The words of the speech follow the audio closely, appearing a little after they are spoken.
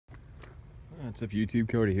What's up YouTube,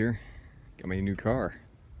 Cody here. Got my new car.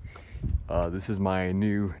 This is my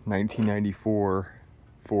new 1994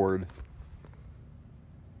 Ford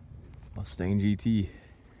Mustang GT.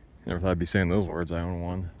 Never thought I'd be saying those words. I own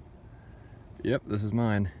one. Yep, this is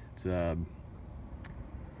mine. It's pretty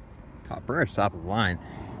much top of the line.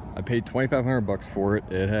 I paid $2,500 for it.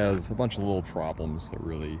 It has a bunch of little problems that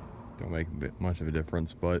really don't make much of a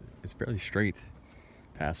difference, but it's fairly straight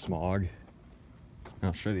past smog.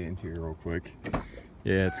 I'll show you the interior real quick.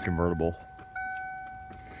 Yeah, it's convertible.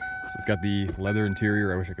 So it's got the leather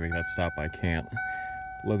interior. I wish I could make that stop, but I can't.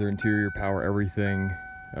 Leather interior, power everything,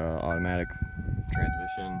 automatic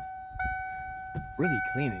transmission. Really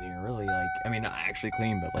clean in here, really, like, I mean, not actually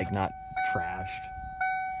clean, but like not trashed.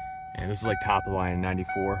 And this is like top of the line in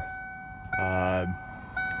 94.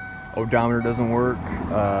 Odometer doesn't work.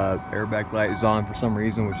 Airbag light is on for some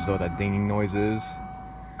reason, which is what that dinging noise is.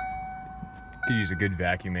 Could use a good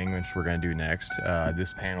vacuuming, which we're gonna do next.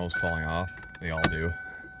 This panel is falling off. They all do. You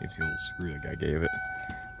can see a little screw the guy gave it.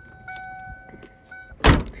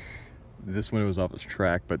 This window is off its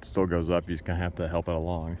track, but still goes up. You just gonna have to help it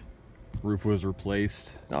along. Roof was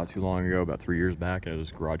replaced not too long ago, about 3 years back, and it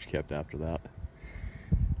was garage kept after that.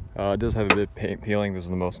 It does have a bit of paint peeling. This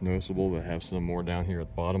is the most noticeable, but it has some more down here at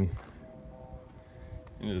the bottom.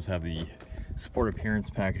 And it does have the sport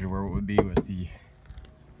appearance package where it would be with the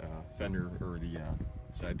fender or the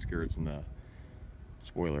side skirts and the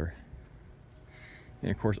spoiler. And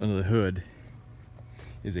of course, under the hood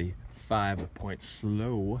is a 5-point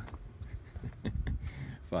slow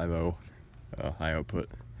 5.0 high output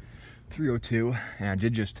 302. And I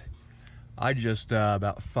just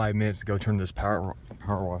about 5 minutes ago turned this power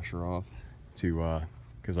washer off to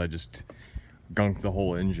because I just gunked the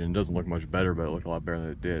whole engine. It doesn't look much better, but it looked a lot better than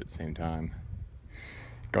it did at the same time.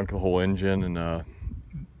 Gunked the whole engine, and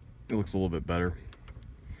it looks a little bit better.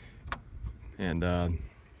 And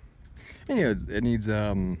anyway, it needs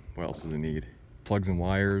what else does it need? Plugs and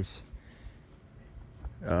wires,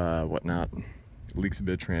 whatnot. It leaks a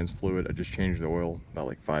bit of trans fluid. I just changed the oil about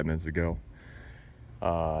like 5 minutes ago.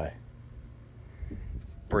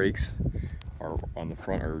 Brakes are on the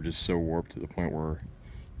front are just so warped to the point where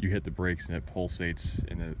you hit the brakes and it pulsates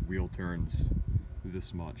and the wheel turns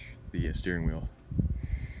this much, the steering wheel.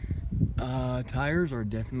 Tires are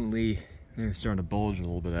definitely, they're starting to bulge a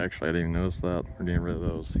little bit actually. I didn't even notice that. We're getting rid of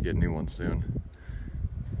those to get new ones soon.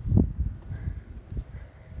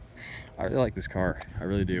 I really like this car. I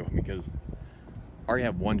really do, because I already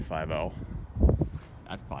have one 5.0.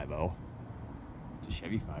 Not 5.0. It's a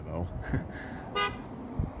Chevy 5.0.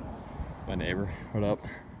 My neighbor, what up?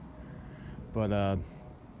 But I've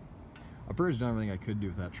pretty much done everything I could do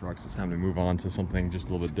with that truck, so it's time to move on to something just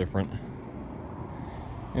a little bit different.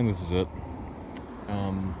 And this is it.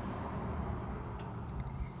 When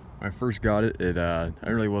I first got it, I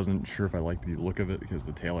really wasn't sure if I liked the look of it because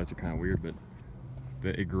the taillights are kind of weird, but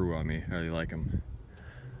it grew on me. I really like them.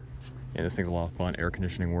 And this thing's a lot of fun. Air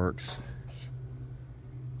conditioning works.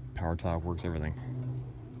 Power top works, everything.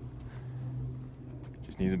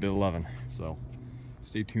 Just needs a bit of loving. So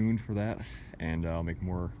stay tuned for that, and I'll make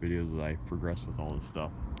more videos as I progress with all this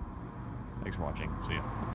stuff. Thanks for watching. See ya.